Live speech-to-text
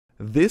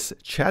This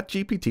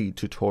ChatGPT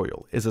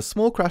tutorial is a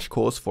small crash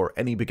course for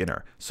any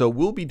beginner, so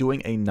we'll be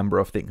doing a number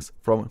of things,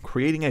 from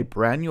creating a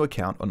brand new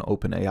account on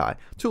OpenAI,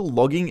 to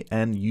logging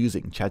and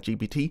using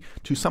ChatGPT,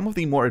 to some of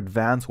the more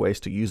advanced ways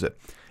to use it.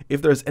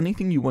 If there's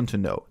anything you want to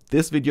know,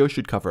 this video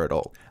should cover it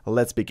all.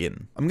 Let's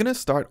begin. I'm going to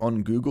start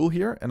on Google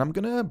here, and I'm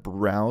going to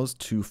browse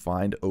to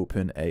find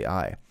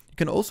OpenAI. You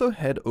can also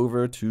head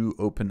over to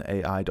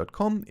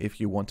openai.com if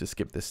you want to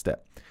skip this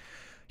step.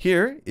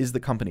 Here is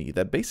the company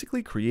that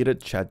basically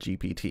created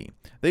ChatGPT.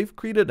 They've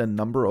created a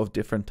number of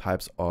different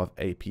types of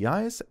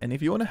APIs, and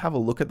if you want to have a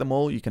look at them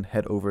all, you can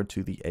head over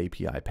to the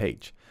API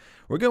page.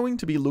 We're going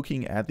to be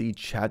looking at the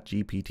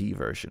ChatGPT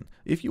version.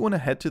 If you want to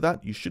head to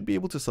that, you should be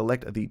able to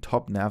select the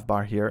top nav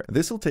bar here.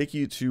 This will take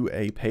you to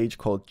a page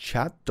called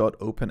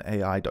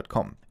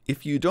chat.openai.com.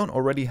 If you don't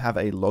already have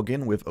a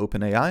login with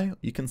OpenAI,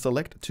 you can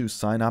select to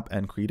sign up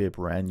and create a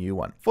brand new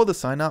one. For the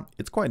sign up,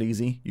 it's quite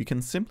easy. You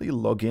can simply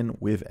log in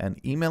with an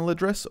email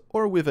address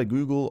or with a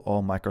Google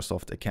or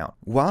Microsoft account.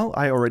 While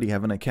I already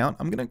have an account,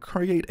 I'm going to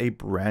create a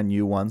brand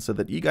new one so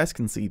that you guys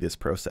can see this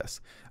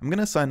process. I'm going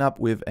to sign up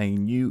with a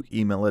new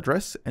email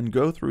address and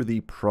go through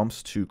the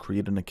prompts to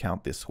create an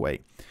account this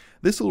way.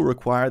 This will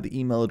require the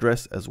email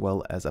address as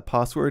well as a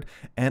password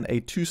and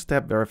a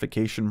two-step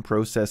verification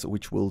process,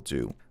 which we'll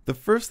do. The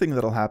first thing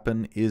that'll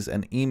happen is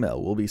an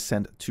email will be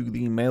sent to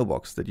the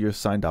mailbox that you're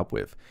signed up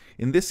with.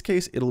 In this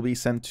case, it'll be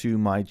sent to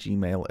my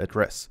Gmail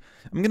address.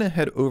 I'm going to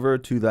head over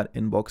to that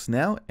inbox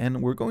now,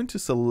 and we're going to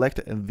select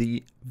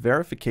the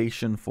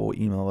verification for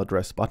email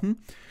address button.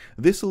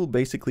 This will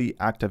basically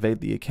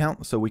activate the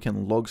account so we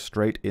can log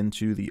straight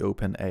into the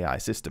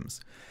OpenAI systems.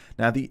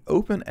 Now, the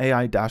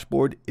OpenAI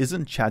dashboard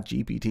isn't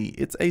ChatGPT,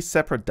 it's a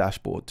separate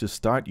dashboard to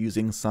start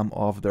using some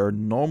of their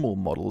normal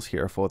models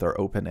here for their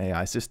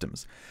OpenAI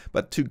systems.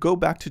 But to go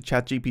back to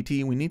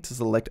ChatGPT, we need to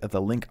select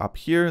the link up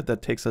here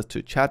that takes us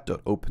to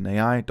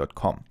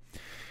chat.openai.com.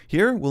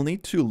 Here, we'll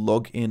need to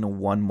log in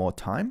one more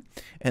time,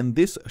 and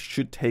this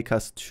should take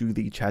us to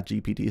the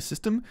ChatGPT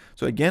system.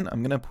 So again,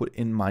 I'm going to put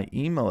in my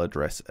email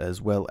address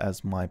as well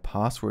as my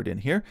password in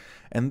here,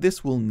 and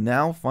this will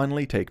now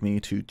finally take me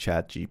to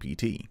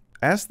ChatGPT.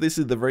 As this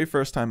is the very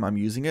first time I'm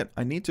using it,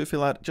 I need to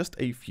fill out just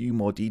a few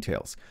more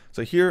details.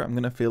 So here I'm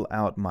going to fill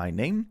out my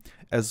name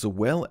as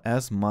well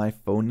as my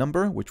phone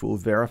number, which will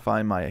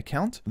verify my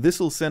account. This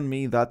will send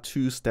me that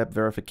two-step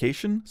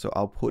verification. So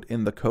I'll put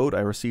in the code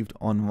I received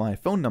on my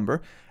phone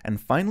number. And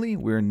finally,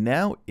 we're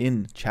now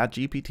in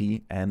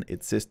ChatGPT and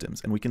its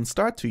systems, and we can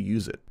start to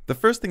use it. The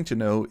first thing to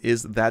know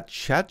is that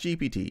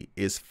ChatGPT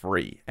is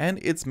free, and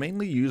it's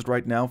mainly used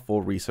right now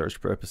for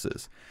research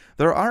purposes.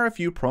 There are a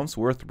few prompts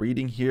worth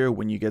reading here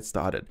when you get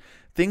started.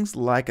 Things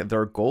like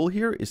their goal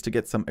here is to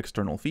get some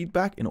external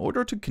feedback in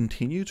order to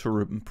continue to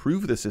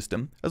improve the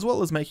system, as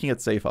well as making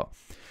it safer.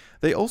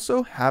 They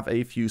also have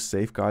a few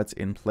safeguards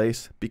in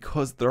place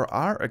because there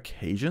are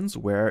occasions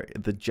where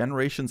the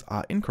generations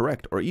are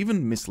incorrect or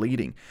even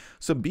misleading.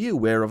 So be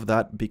aware of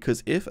that,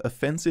 because if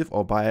offensive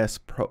or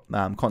biased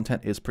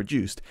content is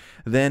produced,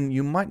 then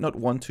you might not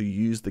want to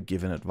use the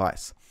given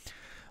advice.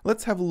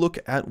 Let's have a look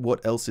at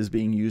what else is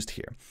being used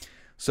here.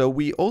 So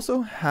we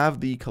also have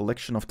the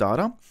collection of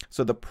data.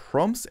 So the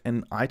prompts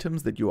and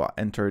items that you are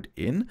entered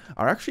in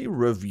are actually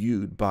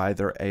reviewed by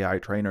their AI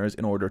trainers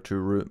in order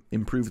to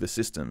improve the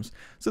systems.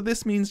 So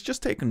this means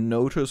just take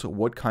notice of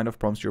what kind of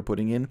prompts you're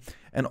putting in,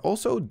 and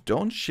also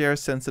don't share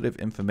sensitive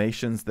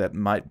information that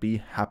might be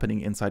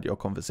happening inside your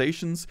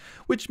conversations,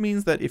 which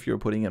means that if you're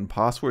putting in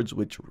passwords,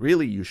 which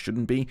really you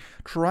shouldn't be,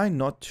 try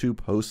not to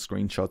post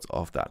screenshots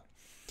of that.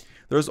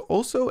 There's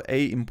also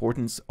an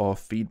importance of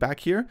feedback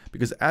here,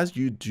 because as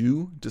you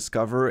do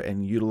discover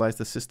and utilize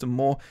the system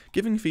more,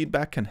 giving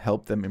feedback can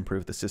help them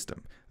improve the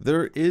system.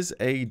 There is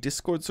a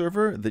Discord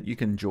server that you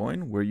can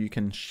join where you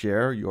can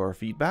share your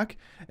feedback,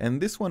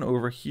 and this one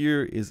over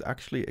here is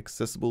actually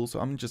accessible. So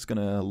I'm just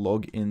gonna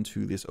log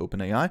into this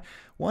OpenAI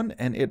one,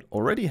 and it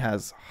already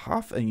has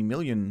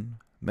 500,000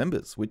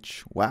 members,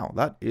 which, wow,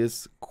 that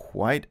is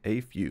quite a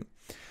few.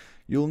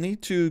 You'll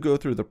need to go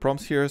through the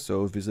prompts here,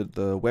 so visit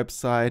the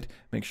website,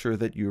 make sure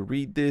that you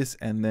read this,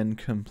 and then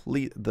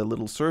complete the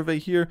little survey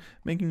here,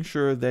 making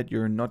sure that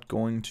you're not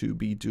going to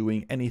be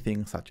doing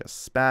anything such as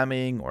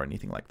spamming or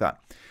anything like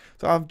that.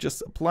 So I've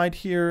just applied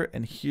here,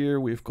 and here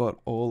we've got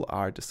all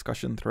our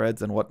discussion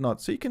threads and whatnot,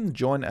 so you can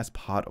join as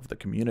part of the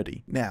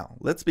community. Now,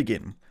 let's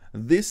begin.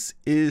 This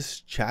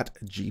is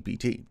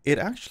ChatGPT. It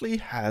actually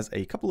has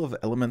a couple of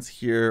elements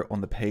here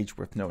on the page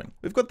worth knowing.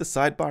 We've got the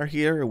sidebar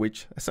here,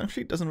 which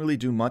essentially doesn't really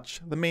do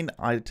much. The main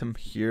item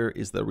here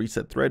is the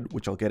reset thread,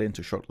 which I'll get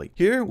into shortly.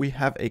 Here we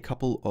have a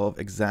couple of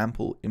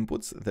example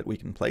inputs that we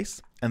can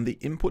place, and the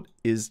input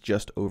is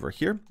just over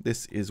here.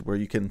 This is where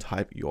you can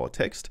type your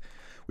text.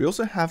 We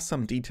also have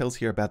some details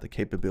here about the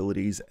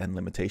capabilities and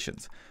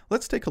limitations.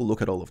 Let's take a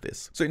look at all of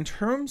this. So in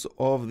terms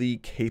of the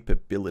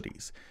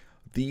capabilities,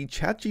 the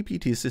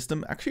ChatGPT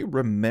system actually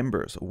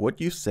remembers what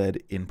you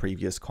said in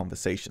previous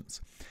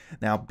conversations.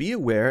 Now, be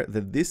aware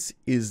that this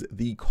is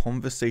the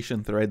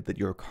conversation thread that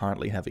you're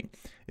currently having.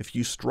 If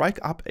you strike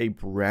up a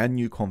brand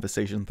new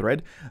conversation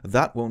thread,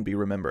 that won't be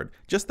remembered,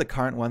 just the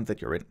current one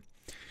that you're in.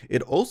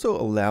 It also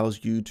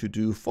allows you to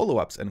do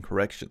follow-ups and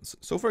corrections.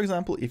 So for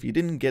example, if you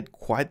didn't get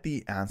quite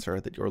the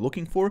answer that you're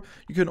looking for,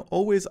 you can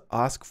always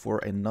ask for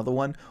another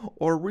one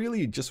or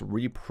really just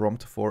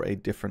reprompt for a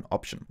different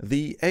option.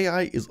 The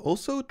AI is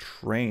also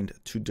trained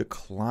to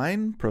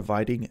decline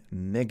providing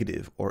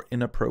negative or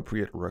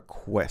inappropriate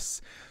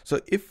requests. So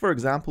if, for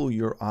example,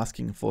 you're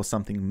asking for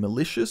something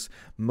malicious,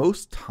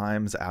 most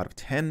times out of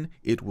 10,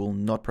 it will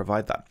not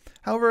provide that.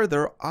 However,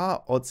 there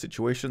are odd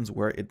situations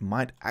where it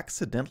might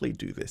accidentally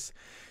do this.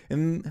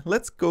 And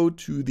let's go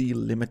to the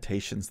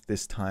limitations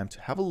this time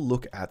to have a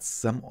look at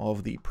some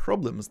of the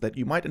problems that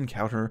you might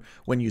encounter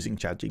when using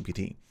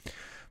ChatGPT.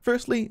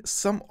 Firstly,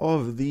 some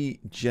of the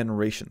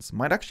generations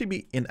might actually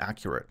be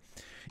inaccurate.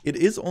 It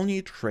is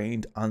only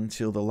trained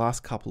until the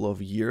last couple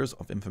of years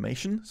of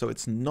information, so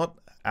it's not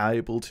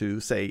able to,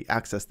 say,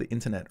 access the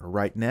internet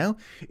right now.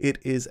 It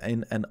is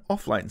in an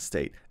offline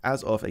state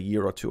as of a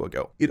year or two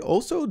ago. It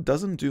also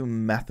doesn't do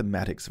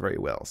mathematics very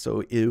well,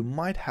 so it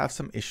might have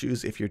some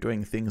issues if you're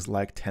doing things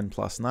like 10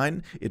 plus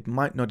 9. It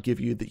might not give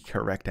you the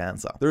correct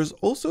answer. There's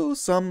also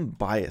some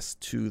bias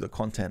to the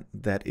content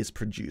that is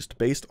produced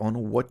based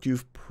on what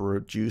you've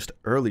produced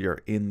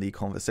earlier in the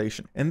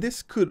conversation. And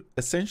this could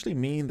essentially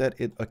mean that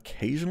it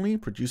occasionally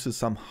produces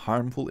some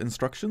harmful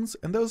instructions,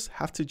 and those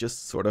have to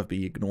just sort of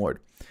be ignored.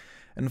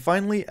 And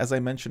finally, as I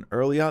mentioned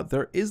earlier,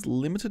 there is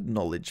limited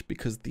knowledge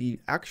because the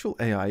actual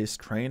AI is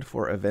trained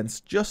for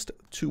events just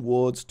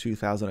towards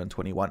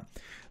 2021.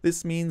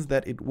 This means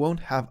that it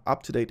won't have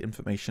up-to-date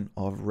information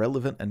of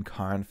relevant and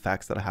current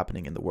facts that are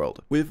happening in the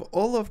world. With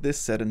all of this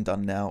said and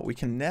done now, we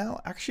can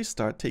now actually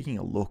start taking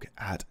a look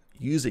at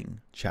using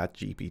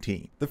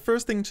ChatGPT. The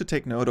first thing to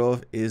take note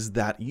of is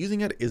that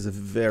using it is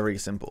very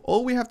simple.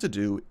 All we have to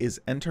do is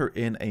enter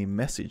in a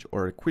message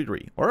or a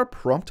query or a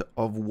prompt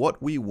of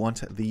what we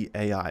want the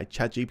AI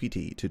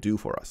ChatGPT to do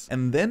for us.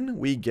 And then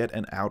we get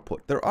an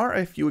output. There are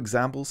a few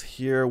examples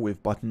here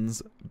with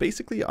buttons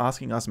basically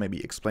asking us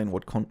maybe explain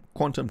what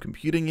quantum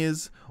computing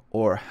is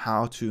or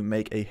how to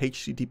make a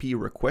HTTP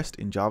request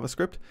in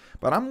JavaScript,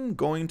 but I'm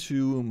going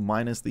to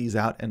minus these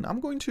out and I'm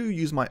going to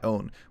use my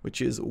own,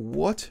 which is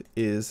what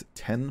is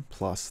 10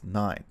 plus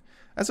 9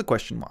 as a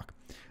question mark.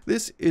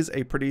 This is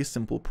a pretty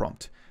simple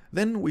prompt.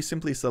 Then we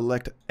simply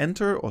select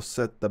enter or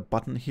set the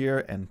button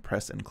here and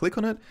press and click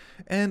on it,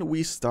 and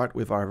we start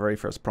with our very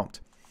first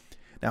prompt.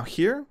 Now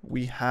here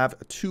we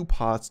have two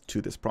parts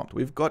to this prompt.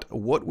 We've got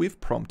what we've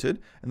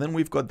prompted, and then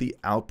we've got the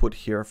output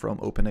here from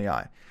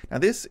OpenAI. Now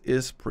this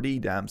is pretty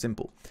damn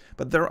simple,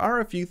 but there are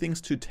a few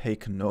things to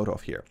take note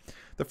of here.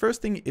 The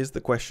first thing is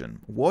the question,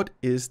 what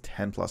is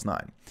 10 plus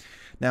 9?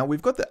 Now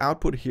we've got the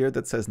output here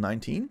that says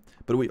 19,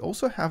 but we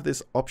also have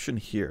this option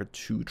here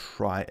to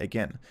try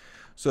again.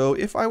 So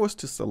if I was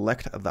to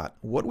select that,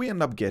 what we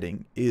end up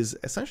getting is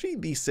essentially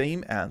the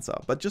same answer,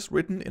 but just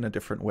written in a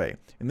different way.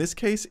 In this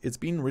case, it's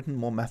been written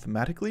more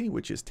mathematically,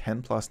 which is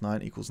 10 plus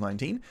 9 equals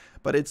 19,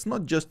 but it's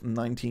not just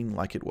 19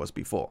 like it was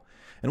before.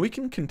 And we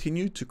can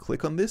continue to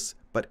click on this,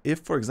 but if,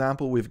 for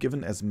example, we've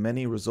given as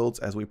many results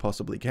as we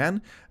possibly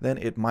can, then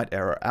it might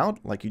error out,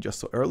 like you just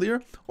saw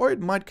earlier, or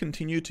it might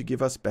continue to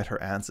give us better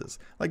answers.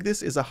 Like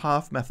this is a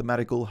half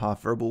mathematical,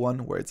 half verbal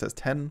one, where it says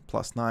 10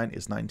 plus 9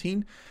 is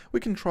 19. We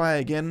can try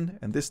again,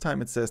 and this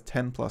time it says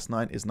 10 plus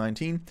 9 is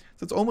 19,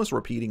 so it's almost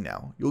repeating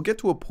now. You'll get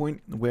to a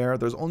point where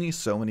there's only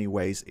so many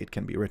ways it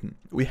can be written.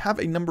 We have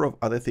a number of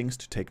other things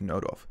to take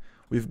note of.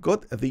 We've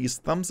got these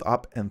thumbs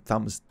up and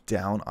thumbs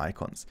down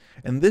icons,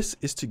 and this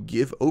is to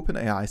give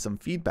OpenAI some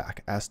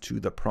feedback as to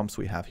the prompts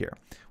we have here.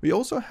 We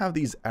also have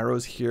these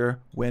arrows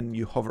here when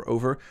you hover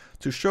over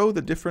to show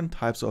the different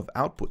types of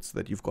outputs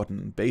that you've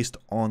gotten based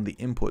on the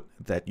input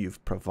that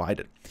you've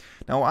provided.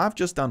 Now I've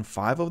just done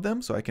 5 of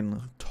them, so I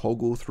can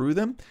toggle through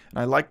them, and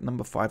I like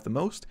number 5 the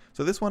most,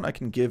 so this one I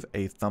can give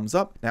a thumbs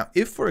up. Now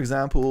if, for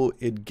example,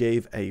 it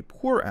gave a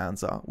poor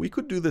answer, we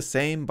could do the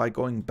same by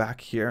going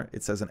back here.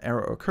 It says an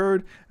error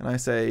occurred, and I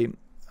say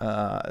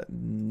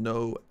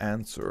no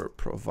answer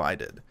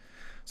provided.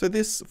 So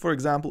this, for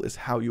example, is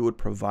how you would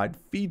provide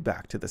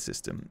feedback to the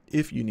system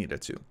if you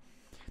needed to.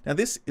 Now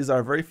this is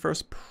our very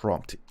first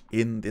prompt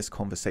in this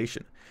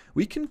conversation.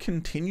 We can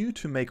continue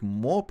to make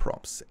more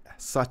prompts,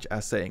 such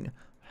as saying,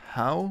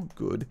 how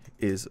good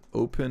is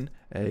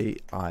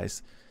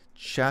OpenAI's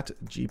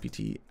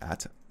ChatGPT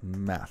at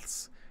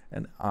maths?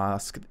 And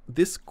ask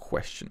this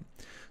question.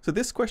 So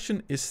this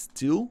question is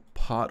still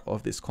part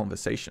of this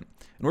conversation.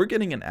 And we're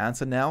getting an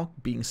answer now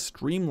being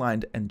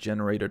streamlined and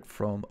generated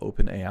from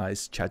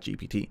OpenAI's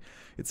ChatGPT.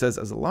 It says,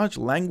 as a large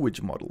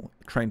language model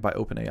trained by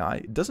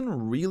OpenAI, it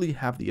doesn't really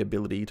have the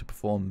ability to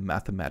perform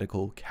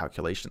mathematical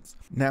calculations.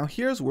 Now,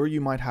 here's where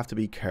you might have to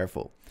be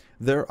careful.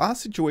 There are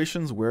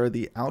situations where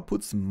the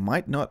outputs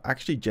might not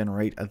actually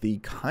generate the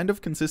kind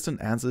of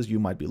consistent answers you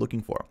might be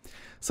looking for.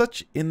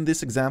 Such in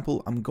this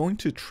example, I'm going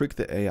to trick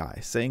the AI,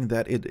 saying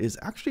that it is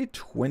actually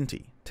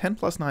 20. 10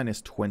 plus 9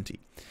 is 20.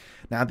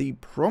 Now the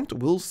prompt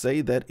will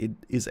say that it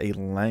is a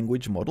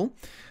language model.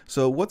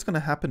 So what's going to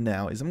happen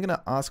now is I'm going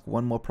to ask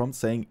one more prompt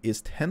saying,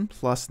 is 10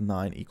 plus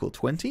 9 equal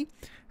 20?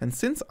 And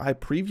since I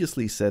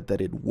previously said that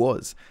it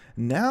was,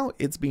 now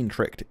it's been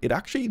tricked. It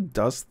actually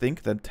does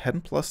think that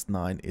 10 plus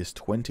 9 is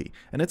 20,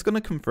 and it's going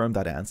to confirm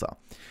that answer.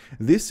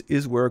 This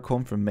is where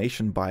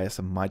confirmation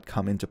bias might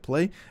come into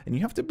play, and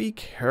you have to be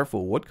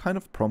careful what kind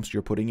of prompts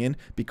you're putting in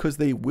because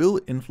they will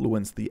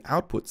influence the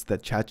outputs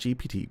that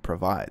ChatGPT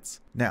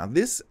provides. Now,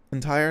 this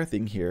entire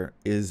thing here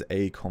is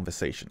a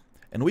conversation,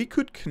 and we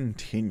could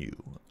continue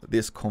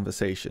this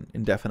conversation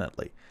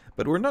indefinitely.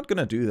 But we're not going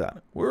to do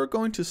that. We're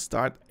going to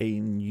start a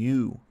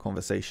new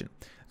conversation.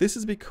 This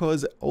is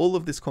because all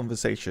of this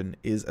conversation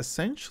is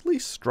essentially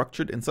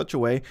structured in such a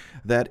way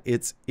that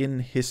it's in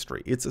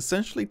history. It's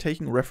essentially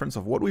taking reference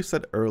of what we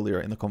said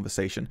earlier in the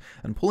conversation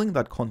and pulling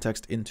that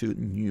context into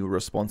new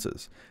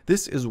responses.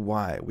 This is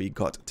why we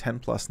got 10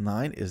 plus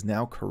 9 is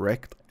now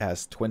correct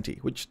as 20,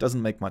 which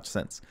doesn't make much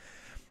sense.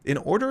 In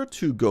order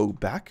to go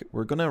back,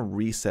 we're going to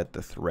reset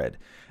the thread,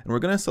 and we're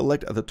going to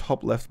select the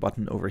top left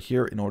button over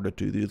here in order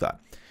to do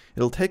that.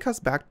 It'll take us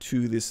back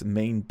to this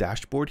main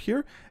dashboard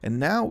here, and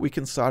now we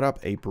can start up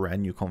a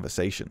brand new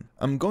conversation.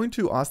 I'm going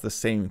to ask the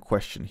same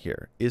question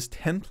here. Is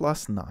 10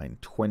 plus 9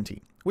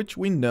 20? Which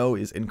we know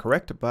is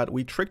incorrect, but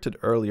we tricked it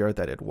earlier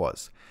that it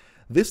was.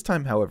 This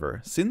time, however,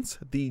 since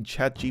the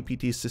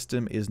ChatGPT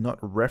system is not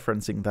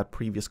referencing that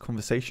previous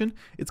conversation,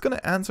 it's going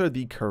to answer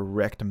the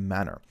correct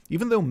manner.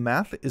 Even though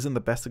math isn't the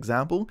best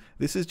example,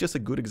 this is just a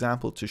good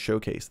example to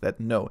showcase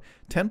that no,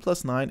 10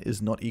 plus 9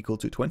 is not equal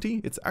to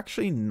 20, it's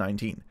actually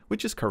 19,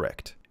 which is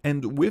correct.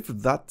 And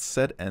with that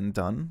said and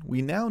done,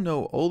 we now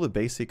know all the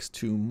basics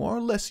to more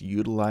or less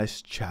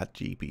utilize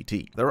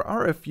ChatGPT. There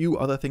are a few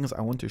other things I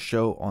want to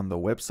show on the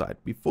website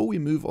before we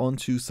move on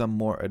to some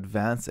more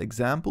advanced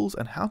examples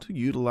and how to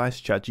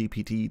utilize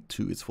ChatGPT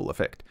to its full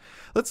effect.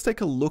 Let's take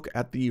a look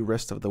at the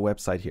rest of the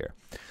website here.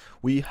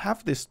 We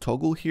have this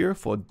toggle here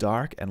for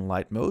dark and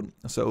light mode.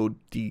 So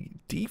the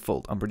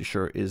default, I'm pretty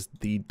sure, is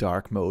the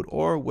dark mode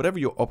or whatever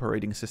your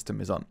operating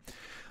system is on.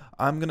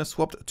 I'm going to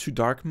swap to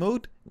dark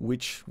mode,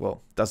 which,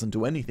 well, doesn't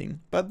do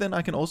anything, but then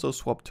I can also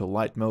swap to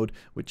light mode,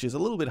 which is a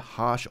little bit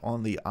harsh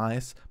on the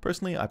eyes.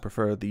 Personally, I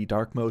prefer the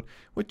dark mode,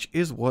 which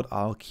is what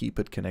I'll keep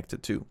it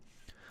connected to.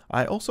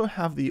 I also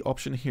have the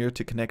option here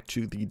to connect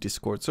to the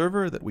Discord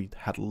server that we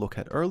had a look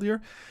at earlier,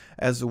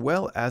 as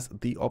well as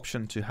the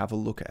option to have a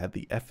look at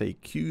the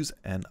FAQs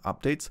and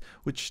updates,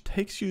 which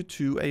takes you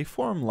to a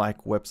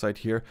forum-like website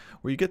here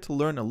where you get to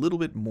learn a little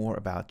bit more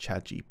about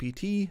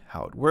ChatGPT,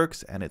 how it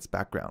works, and its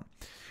background.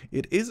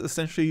 It is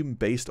essentially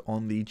based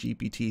on the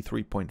GPT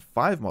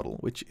 3.5 model,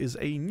 which is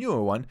a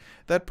newer one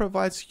that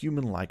provides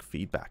human-like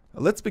feedback.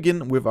 Let's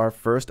begin with our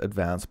first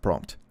advanced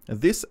prompt.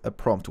 This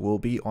prompt will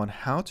be on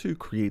how to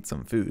create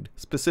some food,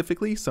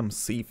 specifically some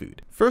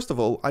seafood. First of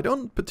all, I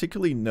don't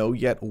particularly know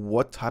yet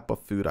what type of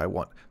food I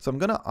want, so I'm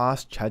going to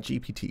ask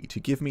ChatGPT to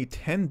give me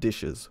 10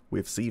 dishes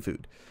with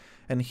seafood.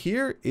 And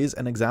here is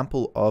an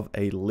example of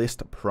a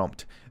list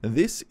prompt.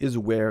 This is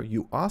where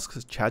you ask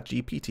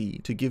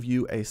ChatGPT to give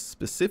you a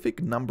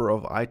specific number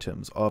of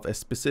items of a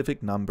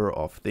specific number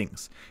of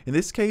things. In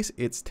this case,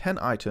 it's 10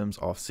 items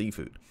of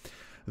seafood.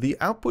 The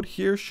output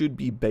here should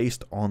be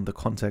based on the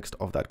context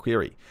of that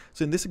query.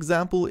 So in this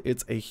example,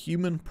 it's a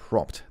human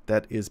prompt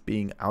that is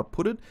being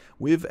outputted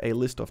with a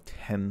list of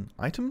 10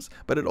 items,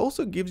 but it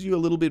also gives you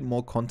a little bit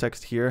more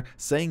context here,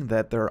 saying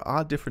that there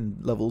are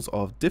different levels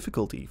of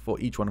difficulty for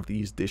each one of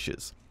these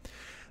dishes.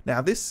 Now,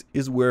 this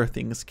is where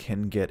things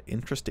can get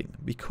interesting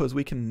because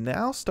we can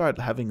now start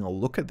having a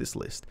look at this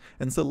list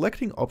and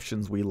selecting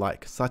options we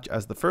like, such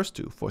as the first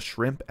two for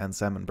shrimp and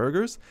salmon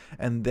burgers,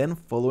 and then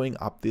following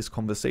up this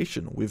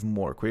conversation with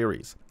more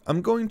queries.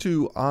 I'm going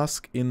to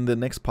ask in the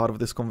next part of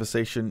this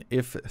conversation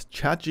if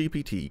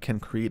ChatGPT can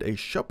create a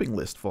shopping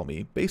list for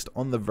me based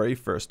on the very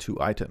first two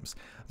items,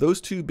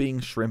 those two being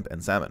shrimp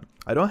and salmon.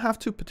 I don't have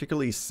to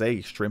particularly say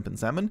shrimp and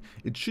salmon,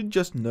 it should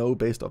just know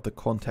based off the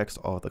context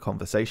of the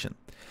conversation.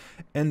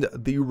 And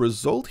the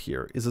result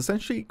here is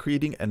essentially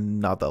creating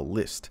another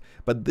list,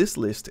 but this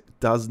list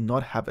does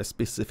not have a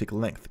specific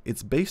length.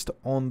 It's based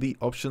on the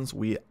options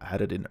we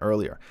added in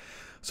earlier.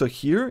 So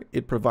here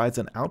it provides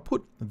an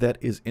output that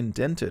is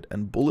indented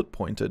and bullet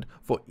pointed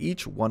for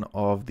each one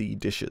of the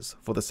dishes,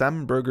 for the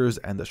salmon burgers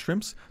and the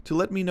shrimps, to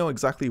let me know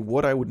exactly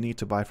what I would need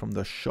to buy from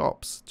the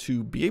shops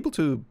to be able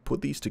to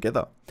put these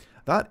together.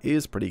 That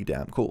is pretty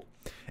damn cool.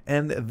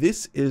 And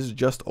this is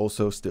just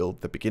also still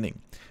the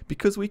beginning,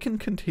 because we can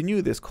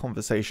continue this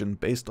conversation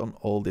based on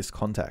all this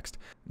context.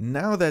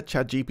 Now that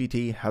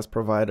ChatGPT has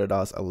provided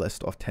us a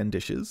list of 10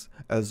 dishes,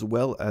 as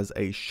well as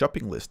a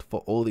shopping list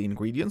for all the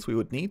ingredients we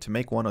would need to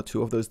make one or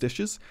two of those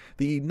dishes,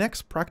 the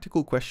next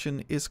practical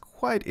question is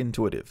quite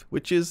intuitive,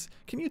 which is,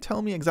 can you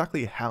tell me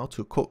exactly how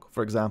to cook,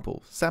 for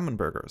example, salmon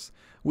burgers,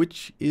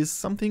 which is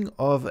something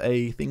of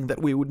a thing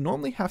that we would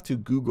normally have to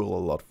Google a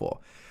lot for.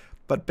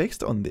 But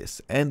based on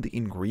this and the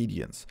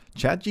ingredients,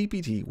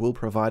 ChatGPT will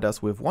provide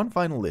us with one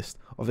final list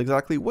of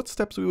exactly what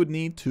steps we would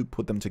need to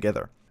put them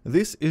together.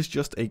 This is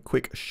just a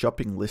quick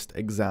shopping list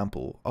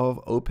example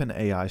of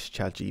OpenAI's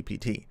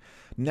ChatGPT.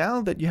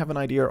 Now that you have an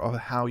idea of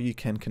how you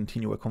can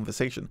continue a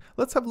conversation,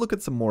 let's have a look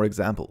at some more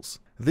examples.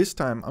 This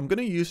time, I'm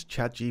going to use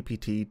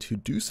ChatGPT to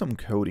do some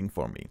coding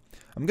for me.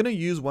 I'm going to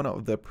use one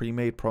of the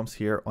pre-made prompts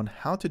here on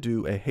how to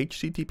do a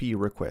HTTP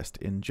request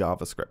in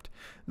JavaScript.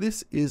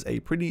 This is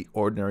a pretty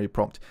ordinary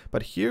prompt,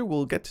 but here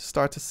we'll get to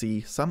start to see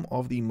some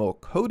of the more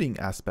coding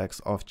aspects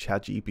of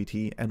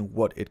ChatGPT and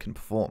what it can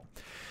perform.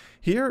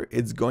 Here,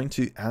 it's going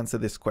to answer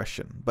this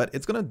question, but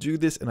it's going to do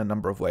this in a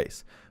number of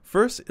ways.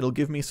 First, it'll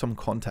give me some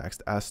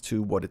context as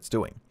to what it's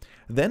doing.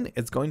 Then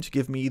it's going to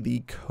give me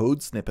the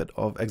code snippet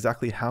of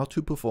exactly how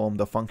to perform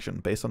the function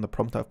based on the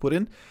prompt I've put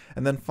in.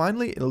 And then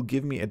finally, it'll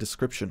give me a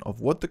description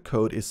of what the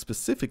code is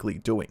specifically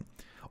doing.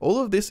 All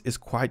of this is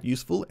quite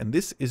useful, and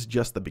this is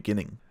just the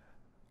beginning.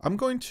 I'm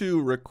going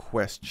to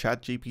request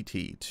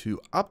ChatGPT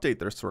to update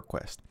this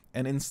request.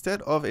 And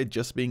instead of it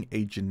just being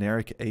a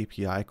generic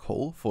API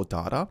call for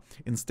data,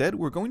 instead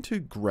we're going to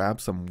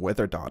grab some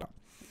weather data.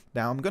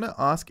 Now I'm going to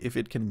ask if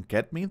it can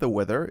get me the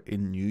weather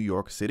in New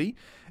York City,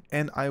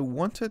 and I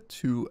wanted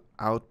to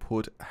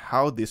output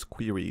how this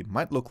query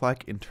might look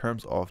like in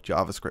terms of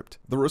JavaScript.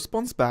 The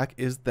response back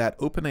is that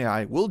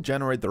OpenAI will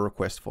generate the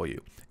request for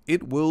you.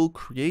 It will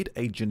create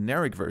a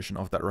generic version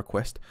of that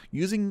request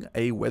using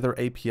a weather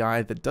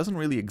API that doesn't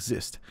really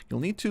exist. You'll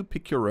need to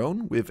pick your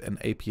own with an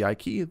API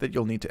key that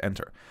you'll need to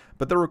enter.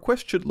 But the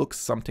request should look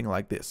something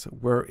like this,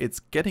 where it's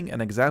getting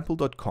an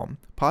example.com,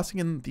 passing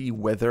in the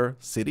weather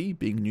city,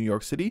 being New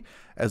York City,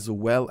 as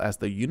well as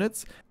the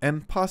units,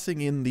 and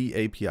passing in the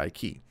API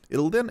key.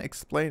 It'll then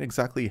explain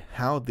exactly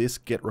how this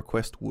GET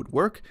request would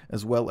work,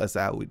 as well as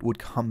how it would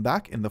come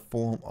back in the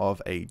form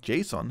of a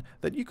JSON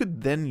that you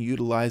could then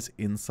utilize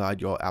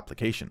inside your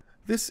application.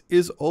 This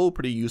is all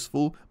pretty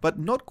useful, but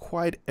not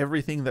quite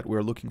everything that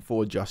we're looking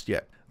for just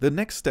yet. The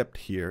next step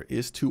here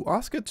is to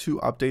ask it to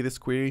update this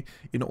query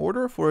in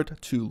order for it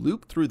to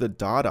loop through the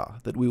data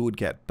that we would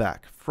get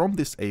back from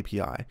this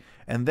API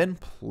and then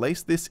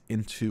place this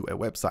into a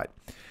website.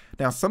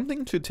 Now,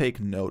 something to take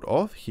note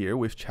of here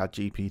with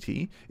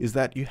ChatGPT is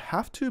that you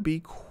have to be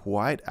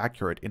quite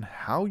accurate in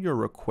how you're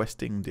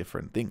requesting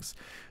different things.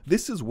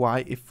 This is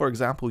why if, for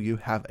example, you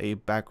have a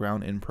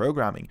background in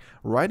programming,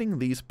 writing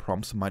these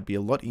prompts might be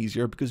a lot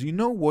easier because you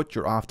know what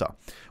you're after.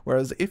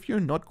 Whereas if you're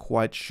not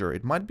quite sure,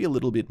 it might be a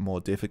little bit more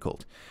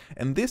difficult.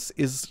 And this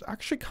is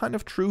actually kind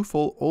of true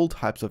for all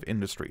types of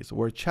industries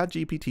where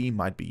ChatGPT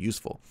might be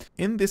useful.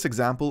 In this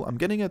example, I'm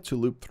getting it to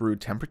loop through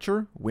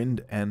temperature,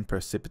 wind, and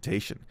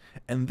precipitation.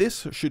 And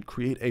this should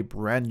create a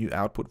brand new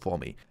output for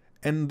me.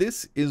 And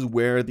this is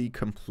where the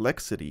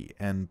complexity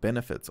and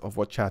benefits of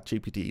what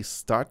ChatGPT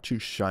start to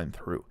shine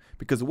through.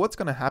 Because what's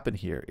going to happen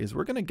here is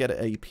we're going to get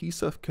a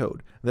piece of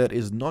code that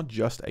is not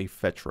just a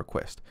fetch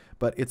request,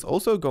 but it's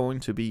also going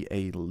to be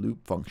a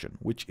loop function,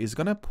 which is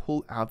going to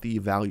pull out the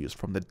values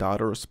from the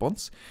data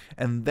response,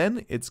 and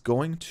then it's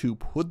going to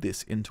put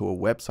this into a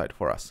website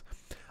for us.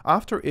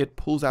 After it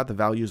pulls out the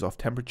values of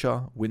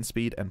temperature, wind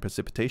speed, and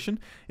precipitation,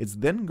 it's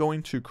then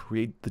going to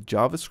create the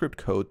JavaScript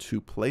code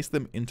to place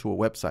them into a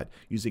website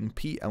using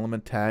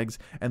p-element tags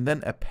and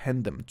then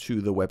append them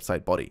to the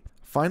website body.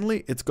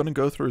 Finally, it's going to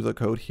go through the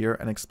code here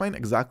and explain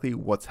exactly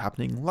what's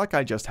happening like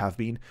I just have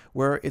been,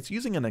 where it's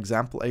using an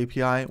example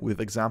API with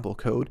example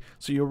code,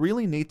 so you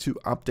really need to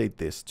update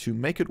this to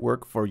make it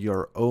work for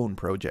your own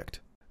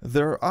project.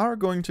 There are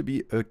going to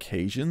be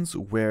occasions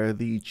where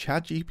the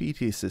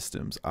ChatGPT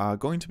systems are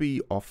going to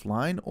be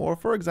offline or,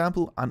 for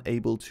example,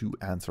 unable to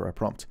answer a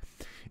prompt.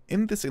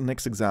 In this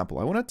next example,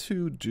 I wanted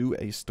to do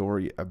a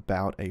story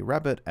about a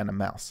rabbit and a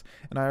mouse,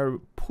 and I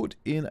put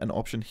in an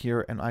option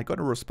here and I got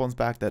a response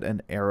back that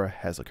an error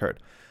has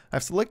occurred.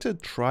 I've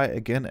selected try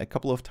again a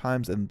couple of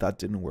times and that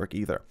didn't work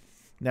either.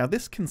 Now,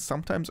 this can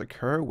sometimes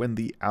occur when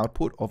the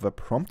output of a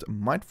prompt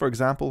might, for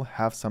example,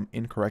 have some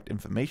incorrect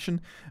information,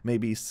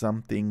 maybe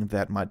something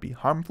that might be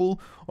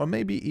harmful, or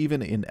maybe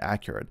even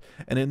inaccurate.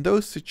 And in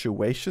those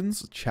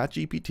situations,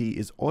 ChatGPT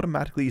is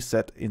automatically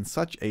set in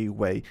such a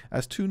way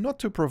as to not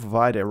to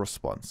provide a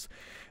response.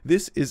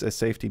 This is a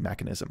safety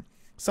mechanism.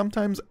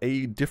 Sometimes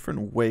a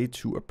different way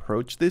to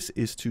approach this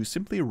is to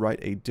simply write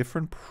a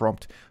different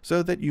prompt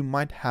so that you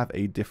might have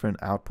a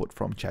different output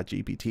from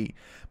ChatGPT.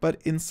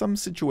 But in some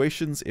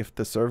situations, if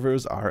the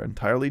servers are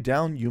entirely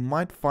down, you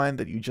might find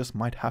that you just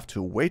might have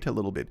to wait a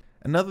little bit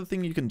Another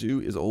thing you can do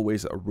is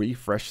always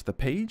refresh the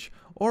page,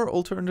 or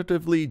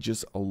alternatively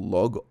just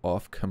log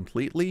off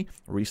completely,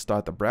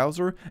 restart the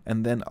browser,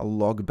 and then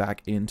log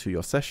back into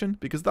your session,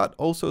 because that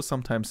also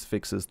sometimes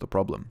fixes the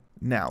problem.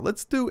 Now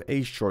let's do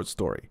a short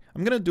story.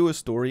 I'm going to do a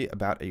story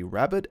about a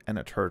rabbit and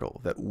a turtle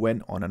that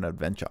went on an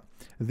adventure.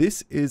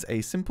 This is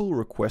a simple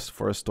request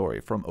for a story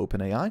from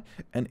OpenAI,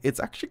 and it's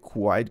actually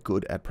quite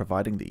good at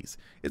providing these.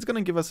 It's going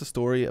to give us a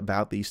story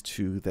about these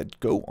two that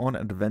go on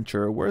an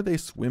adventure where they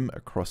swim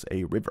across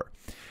a river.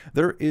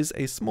 There is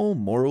a small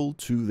moral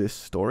to this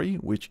story,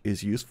 which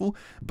is useful,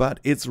 but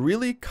it's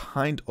really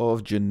kind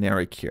of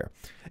generic here.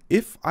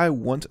 If I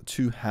want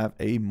to have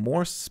a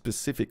more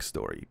specific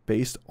story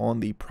based on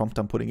the prompt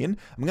I'm putting in,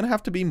 I'm going to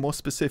have to be more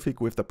specific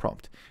with the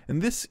prompt.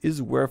 And this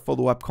is where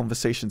follow-up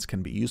conversations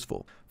can be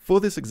useful. For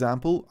this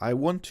example, I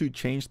want to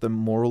change the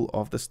moral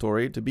of the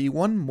story to be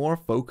one more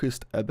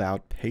focused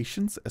about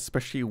patience,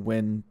 especially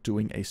when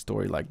doing a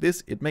story like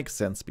this. It makes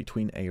sense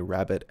between a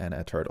rabbit and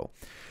a turtle.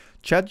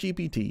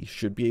 ChatGPT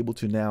should be able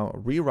to now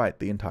rewrite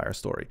the entire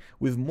story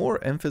with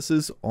more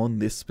emphasis on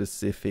this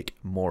specific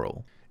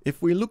moral.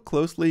 If we look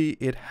closely,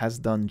 it has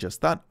done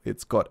just that.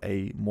 It's got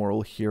a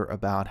moral here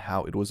about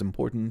how it was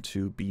important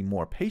to be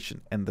more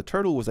patient, and the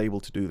turtle was able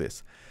to do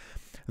this.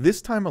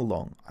 This time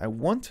along, I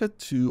wanted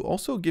to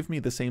also give me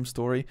the same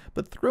story,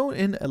 but throw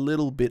in a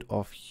little bit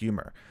of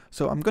humor.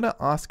 So I'm going to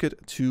ask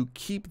it to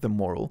keep the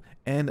moral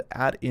and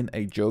add in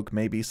a joke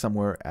maybe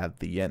somewhere at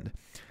the end.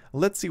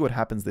 Let's see what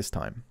happens this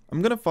time.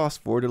 I'm going to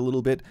fast forward a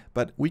little bit,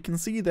 but we can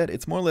see that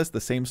it's more or less the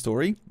same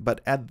story,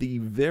 but at the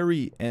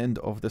very end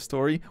of the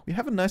story, we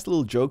have a nice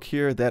little joke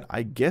here that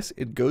I guess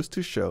it goes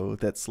to show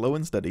that slow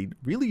and steady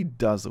really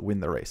does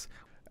win the race.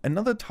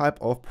 Another type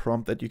of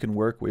prompt that you can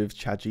work with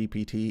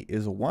ChatGPT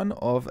is one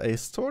of a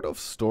sort of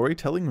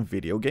storytelling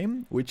video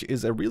game, which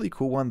is a really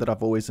cool one that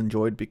I've always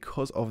enjoyed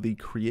because of the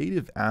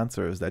creative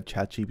answers that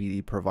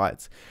ChatGPT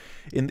provides.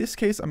 In this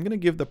case, I'm going to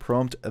give the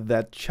prompt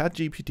that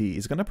ChatGPT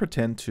is going to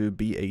pretend to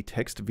be a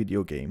text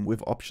video game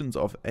with options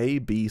of A,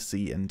 B,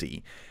 C, and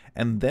D.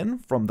 And then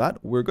from that,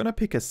 we're going to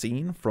pick a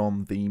scene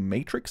from the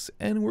Matrix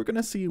and we're going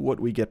to see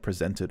what we get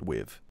presented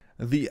with.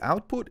 The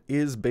output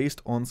is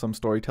based on some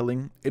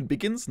storytelling. It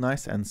begins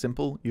nice and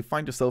simple. You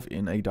find yourself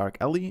in a dark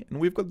alley and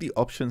we've got the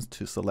options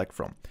to select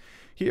from.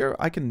 Here,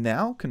 I can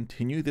now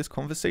continue this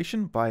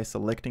conversation by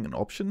selecting an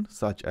option,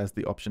 such as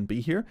the option B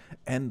here,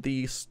 and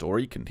the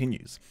story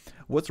continues.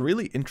 What's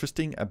really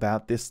interesting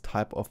about this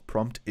type of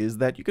prompt is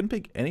that you can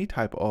pick any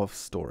type of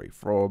story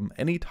from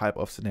any type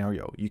of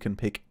scenario. You can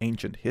pick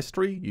ancient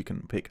history, you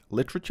can pick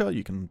literature,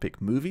 you can pick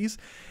movies,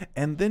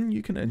 and then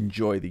you can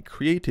enjoy the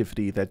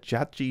creativity that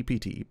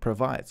ChatGPT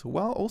provides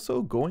while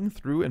also going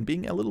through and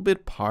being a little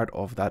bit part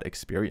of that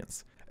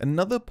experience.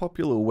 Another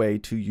popular way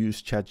to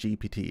use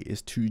ChatGPT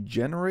is to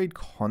generate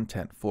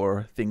content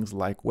for things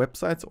like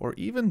websites or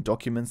even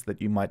documents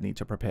that you might need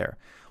to prepare.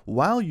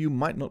 While you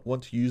might not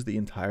want to use the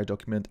entire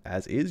document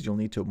as is, you'll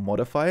need to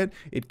modify it,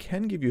 it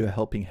can give you a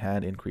helping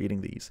hand in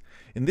creating these.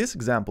 In this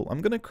example,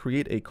 I'm going to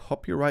create a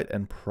copyright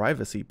and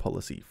privacy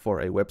policy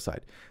for a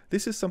website.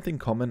 This is something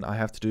common I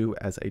have to do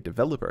as a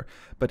developer,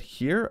 but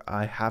here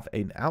I have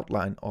an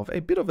outline of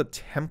a bit of a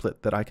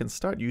template that I can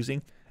start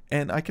using.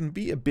 And I can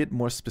be a bit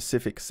more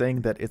specific,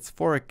 saying that it's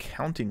for a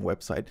accounting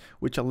website,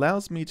 which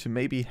allows me to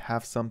maybe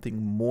have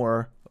something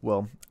more,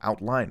 well,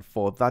 outlined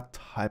for that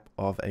type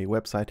of a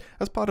website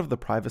as part of the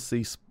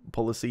privacy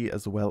policy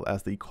as well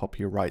as the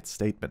copyright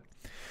statement.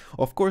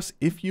 Of course,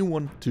 if you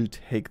want to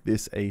take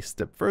this a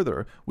step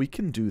further, we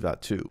can do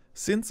that too.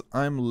 Since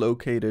I'm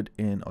located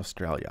in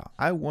Australia,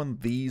 I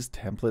want these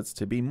templates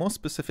to be more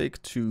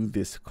specific to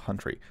this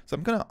country. So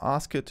I'm going to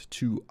ask it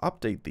to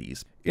update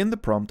these. In the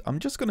prompt, I'm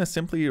just going to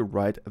simply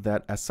write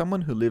that as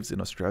someone who lives in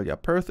Australia,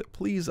 Perth,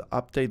 please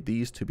update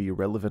these to be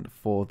relevant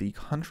for the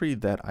country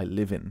that I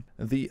live in.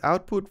 The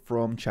output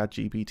from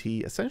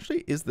ChatGPT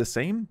essentially is the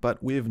same,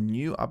 but with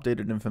new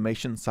updated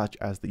information such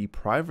as the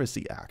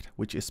Privacy Act,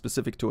 which is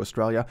specific to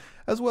Australia,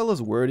 as well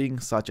as wording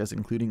such as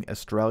including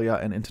Australia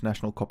and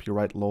international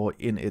copyright law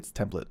in its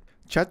template.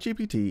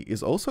 ChatGPT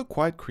is also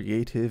quite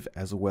creative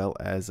as well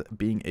as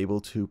being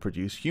able to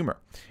produce humor.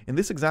 In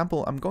this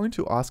example, I'm going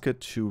to ask it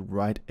to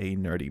write a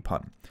nerdy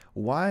pun.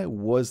 Why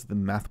was the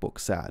math book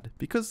sad?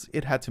 Because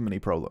it had too many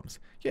problems.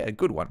 Yeah,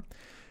 good one.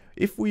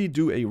 If we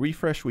do a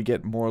refresh, we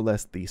get more or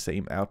less the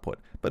same output,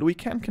 but we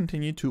can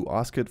continue to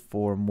ask it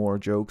for more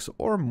jokes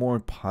or more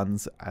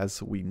puns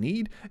as we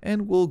need,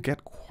 and we'll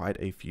get quite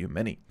a few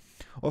many.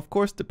 Of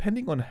course,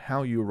 depending on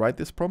how you write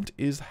this prompt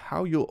is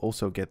how you'll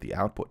also get the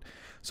output.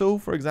 So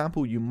for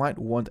example, you might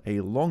want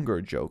a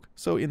longer joke.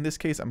 So in this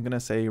case, I'm going to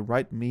say,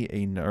 write me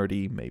a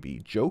nerdy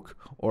maybe joke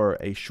or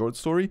a short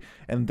story,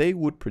 and they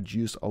would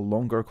produce a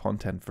longer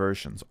content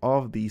versions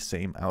of the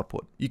same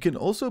output. You can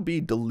also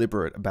be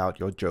deliberate about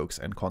your jokes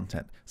and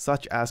content,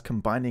 such as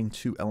combining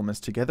two elements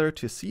together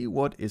to see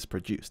what is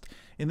produced.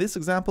 In this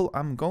example,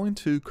 I'm going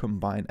to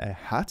combine a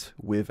hat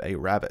with a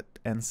rabbit.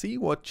 and see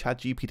what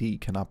ChatGPT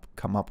can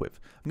come up with.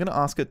 I'm going to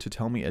ask it to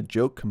tell me a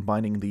joke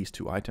combining these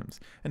two items.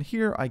 And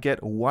here I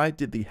get, why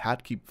did the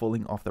hat keep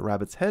falling off the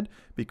rabbit's head?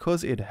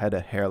 Because it had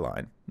a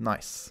hairline.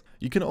 Nice.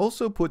 You can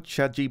also put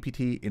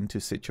ChatGPT into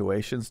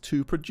situations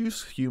to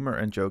produce humor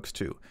and jokes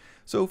too.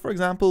 So for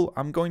example,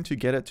 I'm going to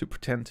get it to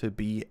pretend to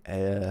be,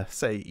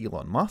 say,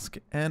 Elon Musk,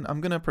 and I'm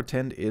going to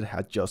pretend it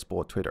had just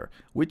bought Twitter,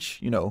 which,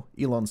 you know,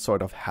 Elon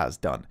sort of has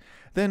done.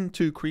 Then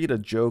to create a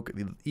joke,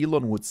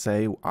 Elon would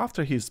say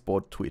after he's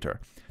bought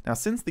Twitter. Now,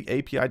 since the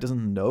API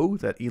doesn't know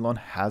that Elon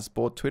has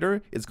bought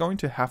Twitter, it's going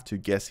to have to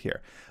guess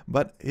here.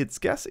 But its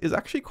guess is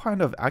actually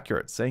kind of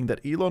accurate, saying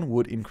that Elon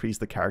would increase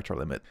the character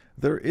limit.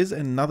 There is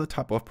another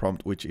type of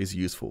prompt which is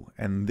useful,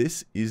 and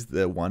this is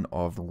the one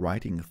of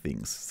writing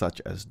things such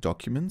as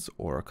documents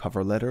or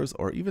cover letters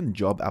or even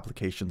job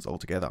applications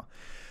altogether.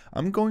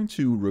 I'm going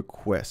to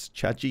request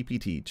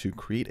ChatGPT to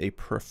create a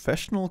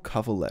professional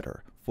cover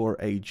letter for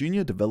a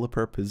junior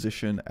developer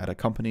position at a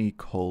company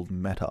called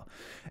Meta.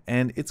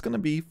 And it's going to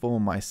be for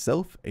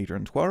myself,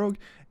 Adrian Twarog,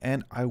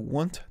 and I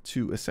want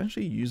to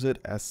essentially use it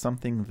as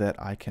something that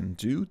I can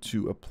do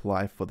to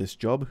apply for this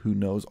job who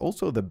knows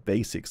also the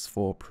basics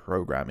for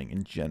programming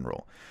in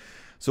general.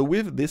 So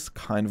with this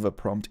kind of a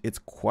prompt, it's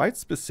quite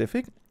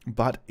specific,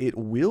 but it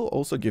will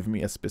also give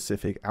me a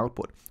specific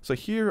output. So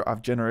here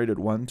I've generated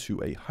one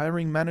to a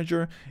hiring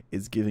manager.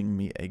 It's giving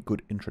me a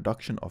good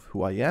introduction of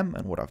who I am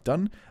and what I've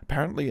done.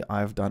 Apparently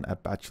I've done a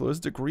bachelor's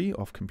degree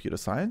of computer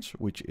science,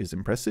 which is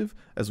impressive,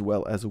 as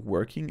well as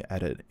working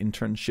at an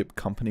internship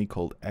company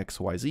called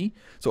XYZ.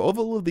 So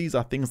all of these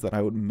are things that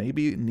I would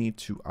maybe need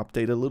to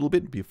update a little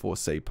bit before,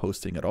 say,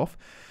 posting it off.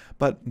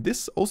 But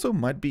this also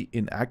might be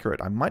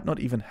inaccurate. I might not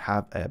even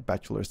have a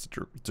bachelor's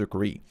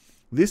degree.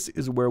 This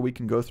is where we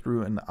can go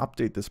through and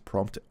update this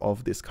prompt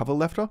of this cover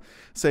letter,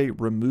 say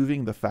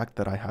removing the fact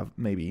that I have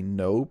maybe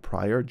no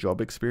prior job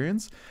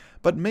experience,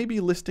 but maybe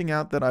listing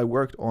out that I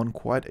worked on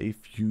quite a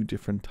few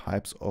different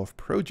types of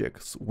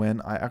projects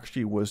when I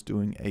actually was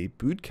doing a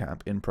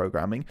bootcamp in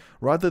programming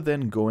rather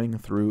than going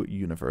through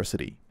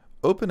university.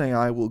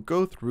 OpenAI will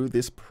go through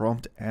this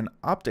prompt and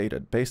update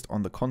it based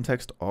on the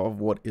context of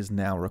what is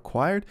now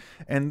required,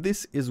 and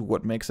this is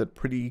what makes it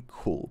pretty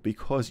cool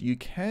because you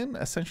can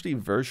essentially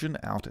version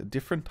out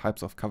different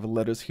types of cover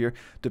letters here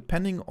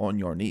depending on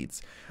your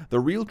needs. The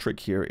real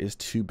trick here is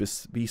to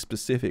be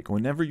specific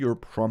whenever you're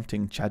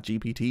prompting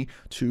ChatGPT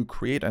to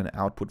create an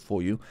output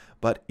for you,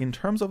 but in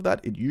terms of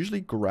that, it usually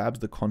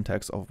grabs the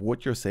context of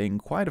what you're saying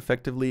quite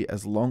effectively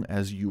as long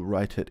as you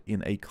write it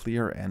in a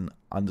clear and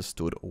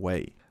understood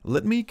way.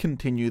 Let me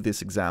continue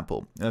this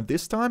example. Now,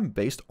 this time,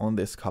 based on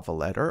this cover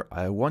letter,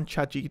 I want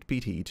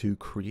ChatGPT to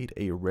create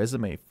a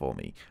resume for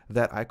me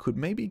that I could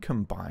maybe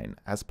combine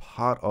as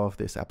part of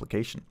this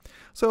application.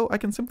 So I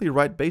can simply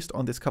write, based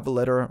on this cover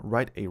letter,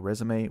 write a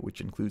resume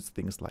which includes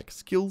things like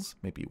skills,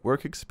 maybe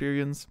work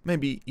experience,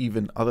 maybe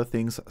even other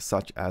things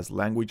such as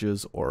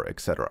languages or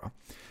etc.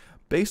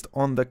 Based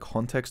on the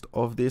context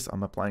of this,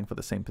 I'm applying for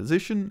the same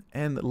position,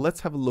 and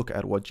let's have a look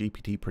at what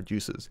GPT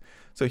produces.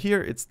 So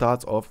here it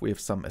starts off with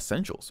some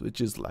essentials,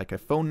 which is like a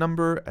phone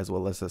number as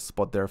well as a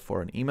spot there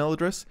for an email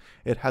address.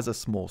 It has a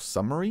small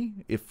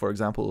summary if, for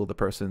example, the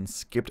person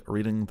skipped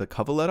reading the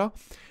cover letter.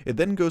 It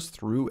then goes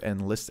through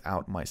and lists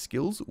out my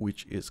skills,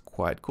 which is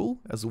quite cool,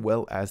 as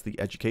well as the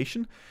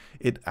education.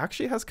 It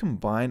actually has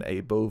combined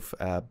both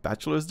a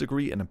bachelor's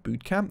degree and a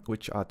bootcamp,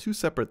 which are two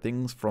separate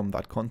things from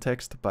that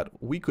context, but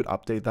we could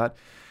update that.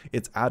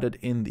 It's added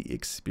in the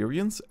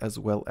experience as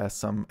well as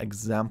some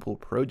example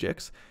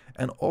projects,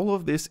 and all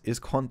of this is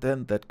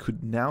content that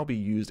could now be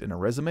used in a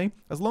resume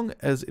as long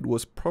as it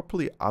was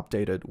properly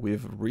updated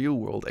with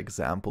real-world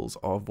examples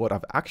of what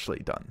I've actually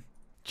done.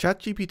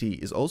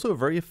 ChatGPT is also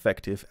very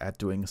effective at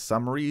doing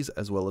summaries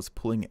as well as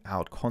pulling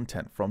out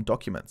content from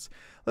documents.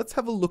 Let's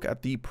have a look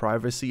at the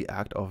Privacy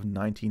Act of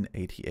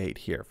 1988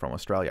 here from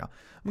Australia.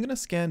 I'm going to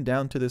scan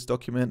down to this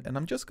document and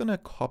I'm just going to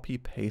copy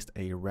paste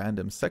a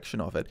random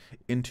section of it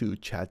into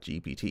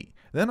ChatGPT.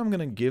 Then I'm going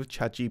to give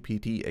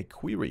ChatGPT a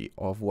query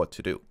of what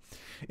to do.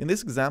 In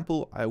this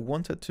example, I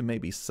wanted to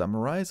maybe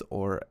summarize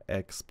or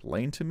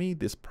explain to me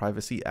this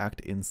Privacy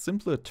Act in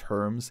simpler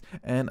terms,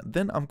 and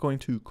then I'm going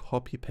to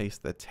copy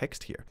paste the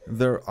text here.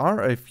 There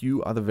are a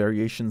few other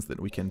variations that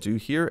we can do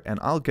here, and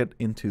I'll get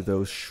into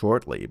those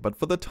shortly, but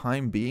for the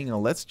time being,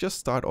 let's just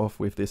start off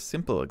with this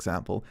simple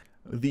example.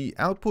 The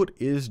output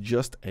is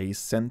just a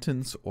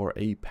sentence or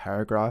a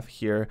paragraph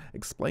here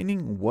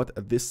explaining what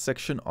this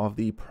section of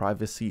the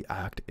Privacy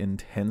Act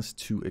intends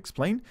to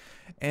explain.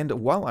 And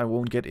while I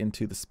won't get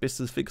into the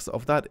specifics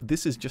of that,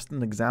 this is just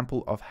an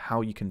example of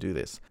how you can do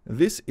this.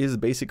 This is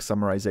basic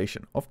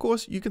summarization. Of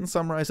course, you can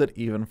summarize it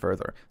even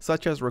further,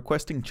 such as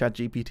requesting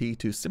ChatGPT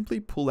to simply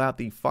pull out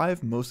the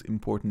 5 most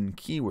important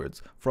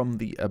keywords from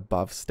the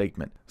above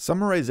statement.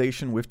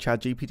 Summarization with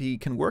ChatGPT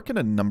can work in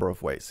a number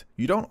of ways.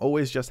 You don't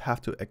always just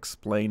have to explain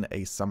explain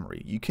a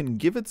summary, you can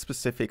give it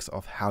specifics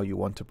of how you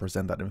want to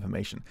present that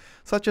information,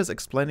 such as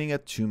explaining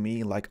it to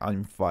me like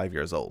I'm 5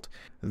 years old.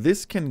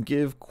 This can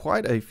give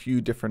quite a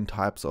few different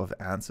types of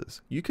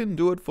answers. You can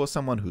do it for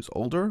someone who's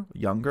older,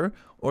 younger,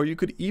 or you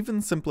could even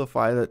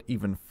simplify that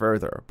even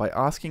further by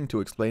asking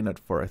to explain it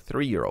for a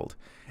 3-year-old.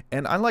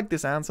 And I like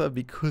this answer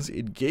because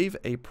it gave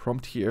a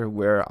prompt here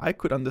where I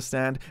could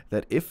understand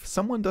that if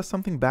someone does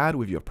something bad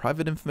with your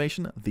private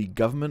information, the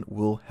government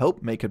will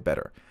help make it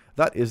better.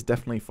 That is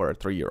definitely for a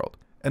 3-year-old.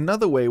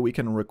 Another way we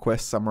can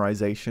request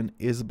summarization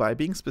is by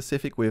being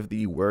specific with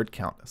the word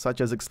count, such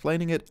as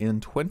explaining it in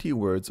 20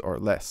 words or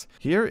less.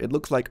 Here it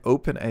looks like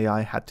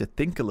OpenAI had to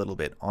think a little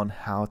bit on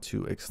how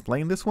to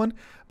explain this one,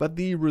 but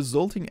the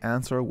resulting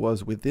answer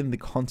was within the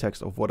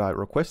context of what I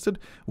requested,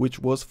 which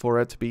was for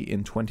it to be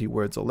in 20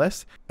 words or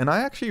less, and I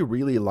actually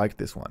really liked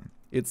this one.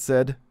 It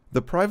said,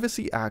 "The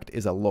Privacy Act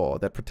is a law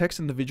that protects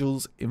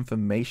individuals'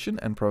 information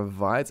and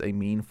provides a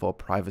mean for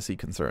privacy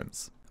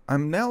concerns."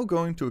 I'm now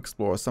going to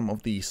explore some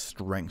of the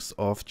strengths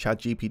of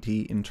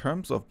ChatGPT in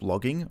terms of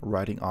blogging,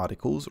 writing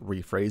articles,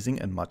 rephrasing,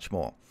 and much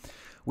more.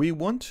 We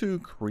want to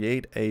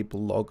create a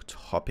blog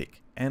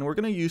topic, and we're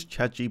going to use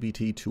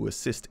ChatGPT to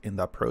assist in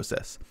that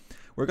process.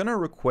 We're going to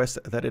request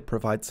that it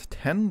provides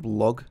 10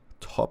 blog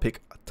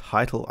topic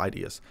title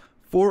ideas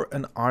for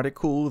an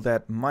article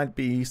that might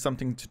be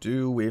something to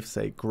do with,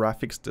 say,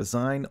 graphics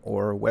design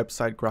or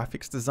website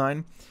graphics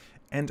design,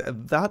 and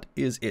that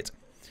is it.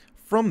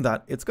 From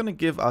that, it's going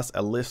to give us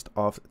a list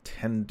of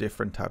 10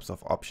 different types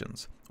of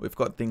options. We've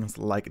got things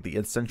like the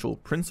essential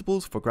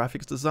principles for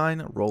graphics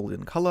design, role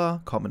in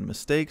color, common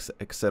mistakes,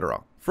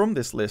 etc. From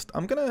this list,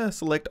 I'm going to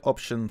select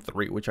option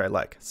 3, which I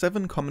like,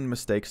 7 common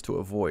mistakes to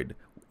avoid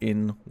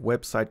in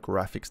website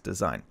graphics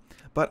design.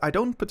 But I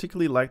don't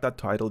particularly like that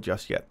title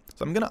just yet.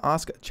 So I'm going to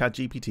ask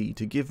ChatGPT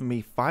to give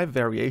me 5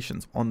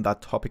 variations on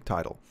that topic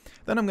title.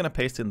 Then I'm going to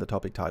paste in the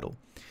topic title.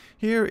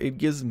 Here it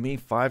gives me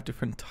 5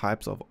 different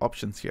types of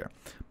options here,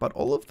 but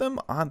all of them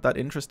aren't that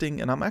interesting,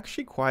 and I'm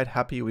actually quite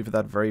happy with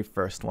that very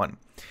first one.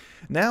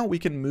 Now we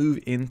can move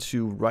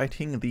into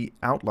writing the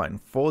outline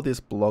for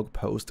this blog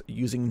post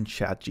using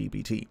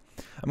ChatGPT.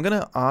 I'm going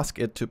to ask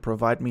it to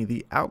provide me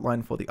the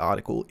outline for the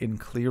article in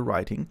clear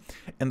writing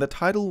and the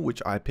title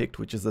which I picked,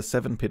 which is the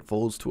 7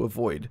 pitfalls to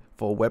avoid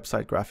for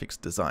website graphics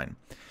design.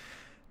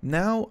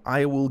 Now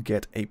I will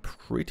get a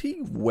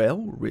pretty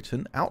well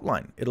written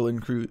outline. It'll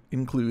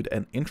include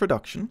an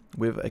introduction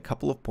with a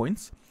couple of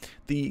points,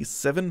 the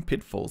 7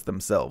 pitfalls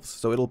themselves.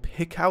 So it'll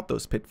pick out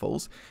those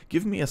pitfalls,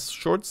 give me a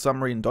short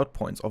summary in dot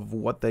points of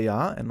what they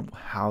are and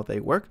how they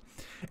work,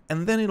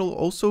 and then it'll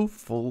also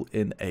fill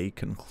in a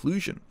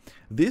conclusion.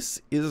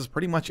 This is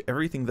pretty much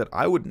everything that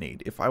I would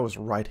need if I was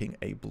writing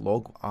a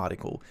blog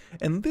article,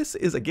 and this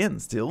is again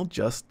still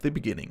just the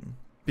beginning.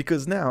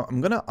 Because now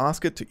I'm going to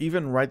ask it to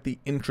even write the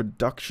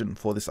introduction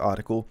for this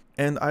article,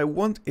 and I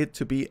want it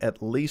to be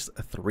at least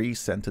 3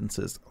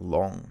 sentences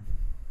long.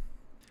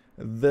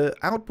 The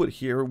output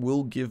here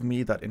will give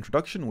me that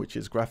introduction, which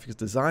is graphics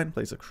design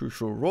plays a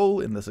crucial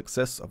role in the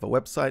success of a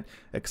website,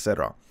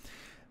 etc.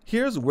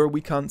 Here's where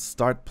we can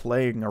start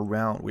playing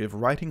around with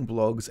writing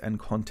blogs and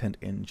content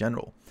in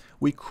general.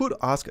 We could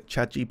ask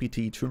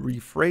ChatGPT to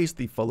rephrase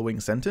the following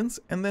sentence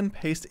and then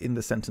paste in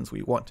the sentence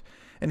we want.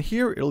 And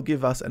here it'll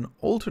give us an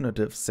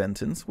alternative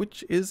sentence,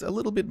 which is a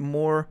little bit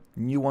more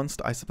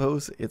nuanced, I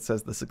suppose. It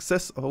says the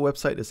success of a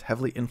website is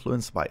heavily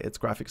influenced by its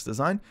graphics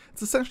design.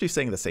 It's essentially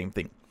saying the same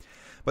thing.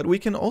 But we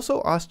can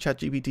also ask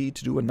ChatGPT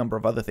to do a number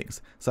of other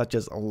things, such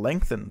as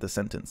lengthen the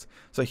sentence.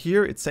 So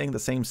here it's saying the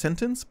same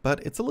sentence,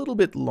 but it's a little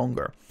bit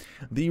longer.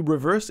 The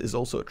reverse is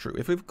also true.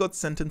 If we've got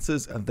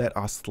sentences that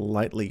are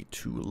slightly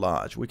too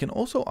large, we can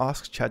also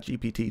ask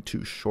ChatGPT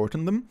to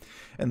shorten them.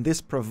 And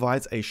this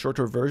provides a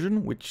shorter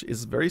version, which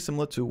is very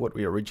similar to what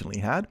we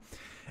originally had.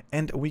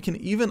 And we can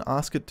even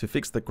ask it to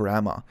fix the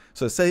grammar.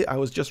 So say I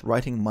was just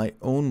writing my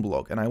own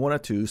blog and I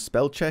wanted to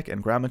spell check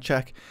and grammar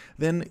check,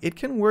 then it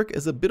can work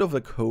as a bit of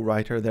a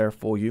co-writer there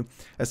for you,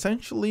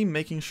 essentially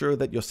making sure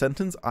that your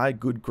sentence, "I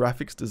good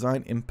graphics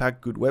design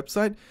impact good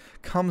website,"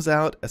 comes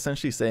out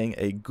essentially saying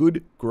a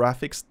good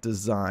graphics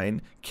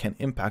design can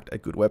impact a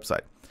good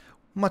website.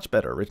 Much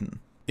better written.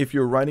 If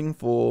you're writing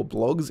for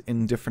blogs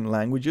in different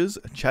languages,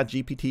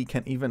 ChatGPT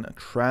can even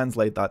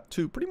translate that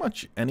to pretty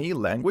much any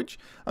language.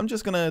 I'm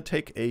just going to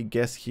take a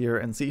guess here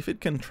and see if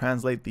it can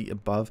translate the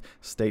above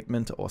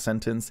statement or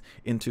sentence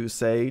into,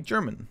 say,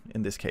 German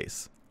in this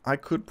case. I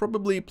could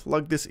probably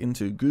plug this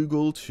into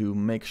Google to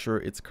make sure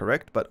it's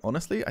correct, but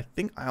honestly, I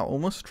think I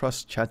almost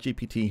trust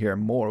ChatGPT here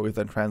more with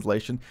the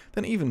translation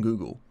than even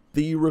Google.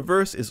 The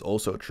reverse is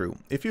also true.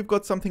 If you've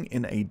got something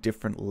in a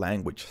different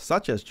language,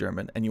 such as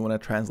German, and you want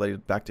to translate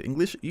it back to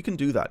English, you can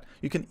do that.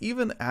 You can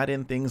even add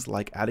in things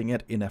like adding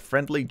it in a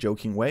friendly,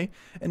 joking way,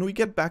 and we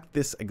get back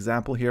this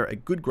example here: a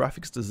good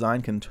graphics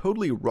design can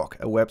totally rock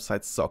a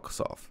website's socks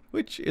off,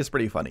 which is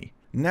pretty funny.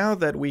 Now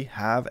that we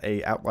have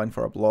an outline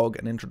for our blog,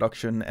 an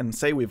introduction, and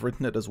say we've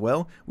written it as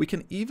well, we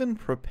can even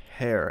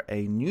prepare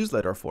a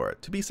newsletter for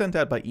it to be sent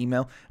out by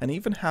email and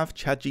even have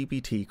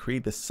ChatGPT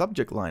create the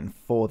subject line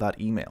for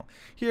that email.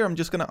 Here I'm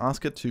just going to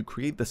ask it to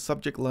create the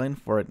subject line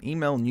for an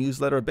email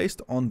newsletter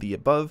based on the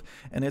above,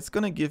 and it's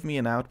going to give me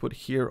an output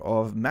here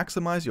of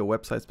maximize your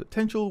website's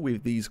potential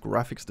with these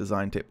graphics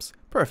design tips.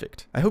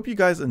 Perfect. I hope you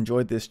guys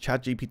enjoyed this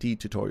ChatGPT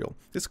tutorial.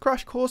 This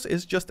crash course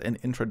is just an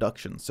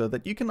introduction so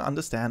that you can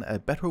understand a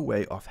better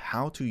way of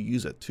how to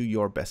use it to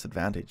your best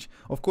advantage.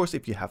 Of course,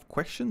 if you have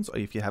questions or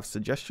if you have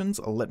suggestions,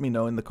 let me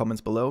know in the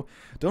comments below.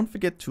 Don't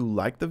forget to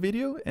like the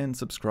video and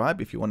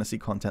subscribe if you want to see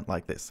content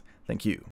like this. Thank you.